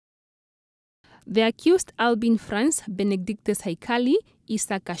The accused Albin Franz, Benedictus Haikali,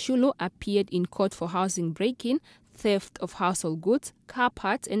 Isa Kashulo appeared in court for housing break-in, theft of household goods, car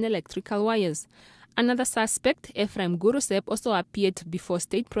parts and electrical wires. Another suspect, Ephraim Gurusep, also appeared before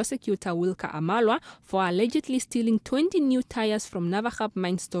State Prosecutor Wilka Amalwa for allegedly stealing 20 new tires from Navahap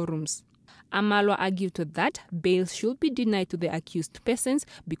mine storerooms. Amalwa argued that bail should be denied to the accused persons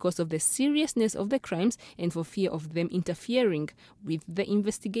because of the seriousness of the crimes and for fear of them interfering with the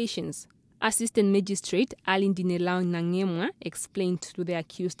investigations. Assistant Magistrate Alindinelao Nangemwa explained to the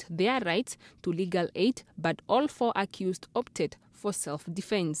accused their rights to legal aid, but all four accused opted for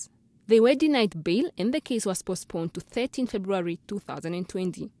self-defense. They were denied bail and the case was postponed to 13 February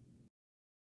 2020.